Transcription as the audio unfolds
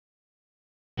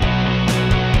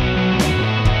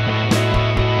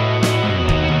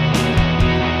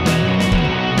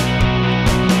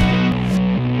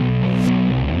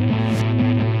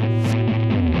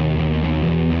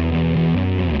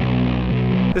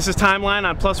This is Timeline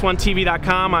on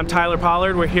PlusOneTV.com. I'm Tyler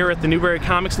Pollard. We're here at the Newbury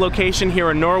Comics location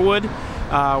here in Norwood.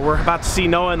 We're about to see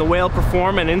Noah and the Whale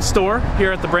perform and in-store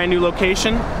here at the brand new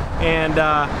location. And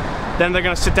then they're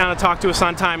going to sit down and talk to us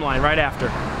on Timeline right after.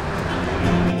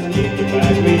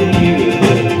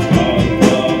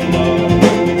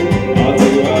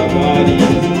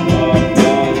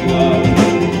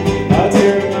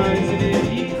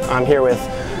 I'm here with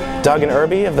Doug and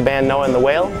Urby of the band Noah and the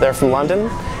Whale. They're from London.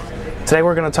 Today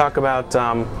we're going to talk about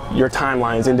your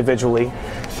timelines individually,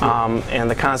 and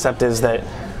the concept is that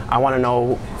I want to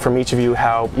know from each of you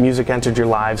how music entered your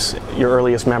lives, your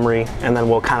earliest memory, and then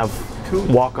we'll kind of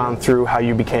walk on through how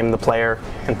you became the player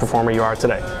and performer you are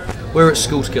today. We were at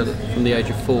school together from the age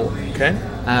of 4. Okay.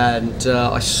 And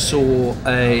I saw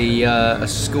a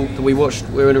school that we watched.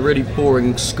 We were in a really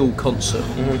boring school concert,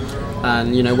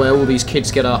 and you know where all these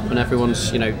kids get up and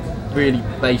everyone's really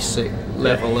basic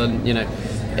level, and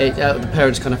the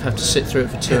parents kind of have to sit through it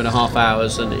for 2.5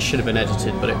 hours, and it should have been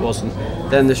edited, but it wasn't.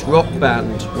 Then this rock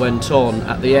band went on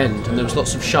at the end, and there was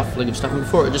lots of shuffling and stuff. And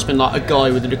before it had just been like a guy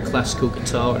with a classical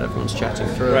guitar, and everyone's chatting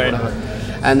through it, whatever.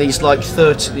 And these like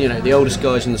 30, the oldest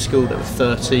guys in the school, they were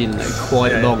 13, they had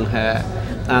quite long hair,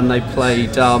 and they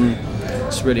played.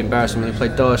 It's really embarrassing. They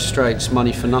played Dire Straits'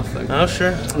 "Money for Nothing." Oh,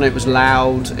 sure. And it was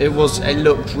loud. It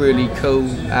looked really cool,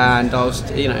 and I was,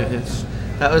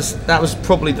 that was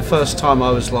probably the first time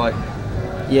I was like,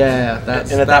 yeah,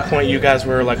 that's. And at that point, you guys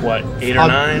were like what, 8 or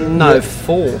 9? No,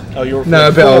 4. Oh, you were 4. No,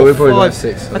 a bit older. We were probably like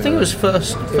 6. I think it was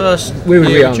first. We were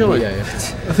young. Joined. Yeah.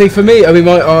 I think for me, I mean,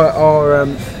 our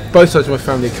both sides of my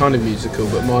family are kind of musical,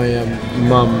 but my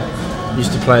mum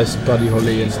used to play us Buddy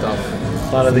Holly and stuff.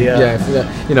 A lot of the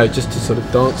just to sort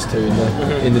of dance to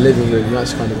in the living room.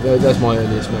 That's my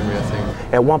earliest memory, I think.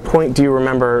 At what point do you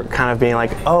remember kind of being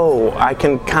like, oh, I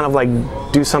can kind of like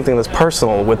do something that's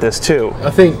personal with this too?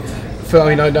 I think,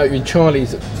 I know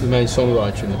Charlie's the main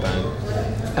songwriter in the band,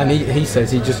 and he says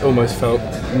he just almost felt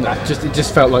it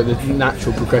just felt like the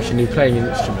natural progression. You're playing an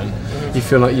instrument, you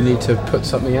feel like you need to put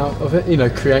something out of it,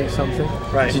 create something.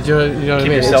 Right. Do you know what I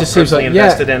mean? Yourself It just seems like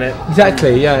invested in it.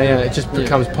 Exactly. Yeah. It just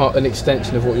becomes an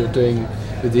extension of what you're doing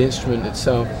with the instrument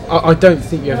itself. I don't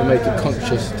think you ever make a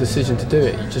conscious decision to do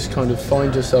it. You just kind of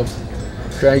find yourself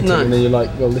creating, and then you're like,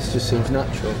 well, this just seems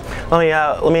natural.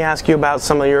 Let me ask you about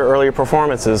some of your earlier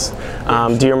performances.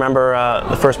 Do you remember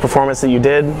the first performance that you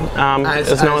did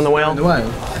as Noah and the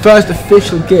Whale? First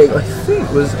official gig, I think,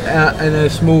 was in a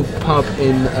small pub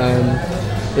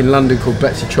in London called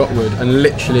Betsy Trotwood, and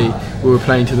literally we were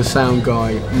playing to the sound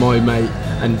guy, my mate,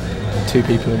 and 2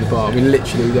 people in the bar. I mean,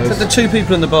 literally, so the 2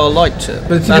 people in the bar liked it.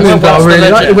 But the 2 people in the bar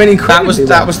really liked it. It went incredibly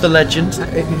That was the legend.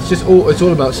 It's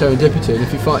all about serendipity,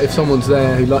 and if someone's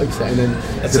there who likes it, and then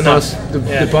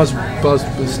the buzz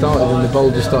started, and the ball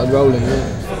just started rolling.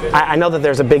 Yeah. I know that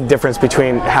there's a big difference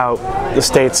between how the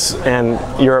States and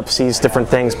Europe sees different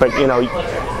things, but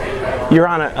you're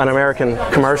on an American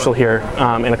commercial here,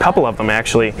 in a couple of them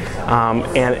actually,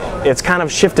 and it's kind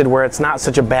of shifted where it's not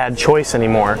such a bad choice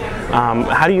anymore.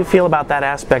 How do you feel about that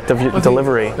aspect of your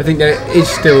delivery? I think there is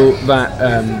still that,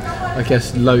 I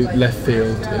guess, left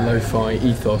field, lo-fi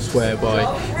ethos, whereby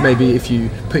maybe if you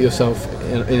put yourself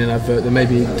in an advert, then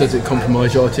maybe does it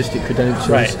compromise your artistic credentials?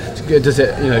 Right. Does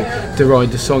it,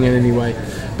 deride the song in any way?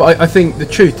 But I think the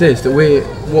truth is that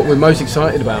what we're most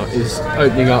excited about is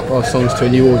opening up our songs to a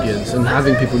new audience and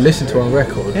having people listen to our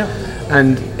record. Yeah.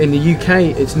 And in the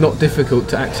UK, it's not difficult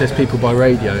to access people by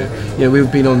radio.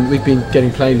 We've been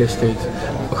getting playlisted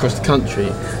across the country,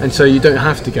 and so you don't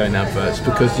have to go in adverts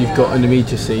because you've got an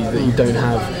immediacy that you don't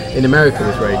have in America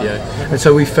with radio. And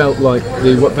so we felt like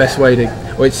the best way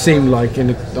it seemed like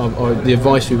the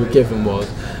advice we were given was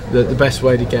that the best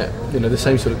way to get the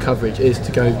same sort of coverage is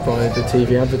to go via the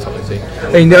TV advertising.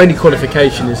 I mean, the only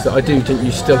qualification is that I do think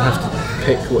you still have to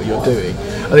pick what you're doing.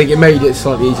 I think it made it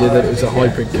slightly easier that it was a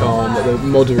hybrid car and that they're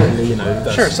moderately,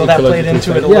 that's sure. So that played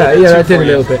into it a little bit. Yeah, that did a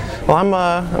little bit. Well, I'm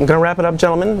going to wrap it up,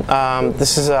 gentlemen.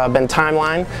 This has been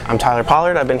Timeline. I'm Tyler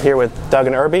Pollard. I've been here with Doug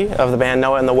and Urby of the band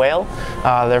Noah and the Whale.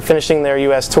 They're finishing their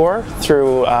U.S. tour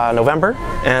through November,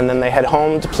 and then they head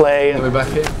home to play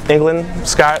England,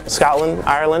 Scotland,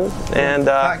 Ireland, and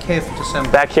back here for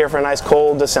December. Back here for a nice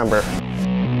cold December.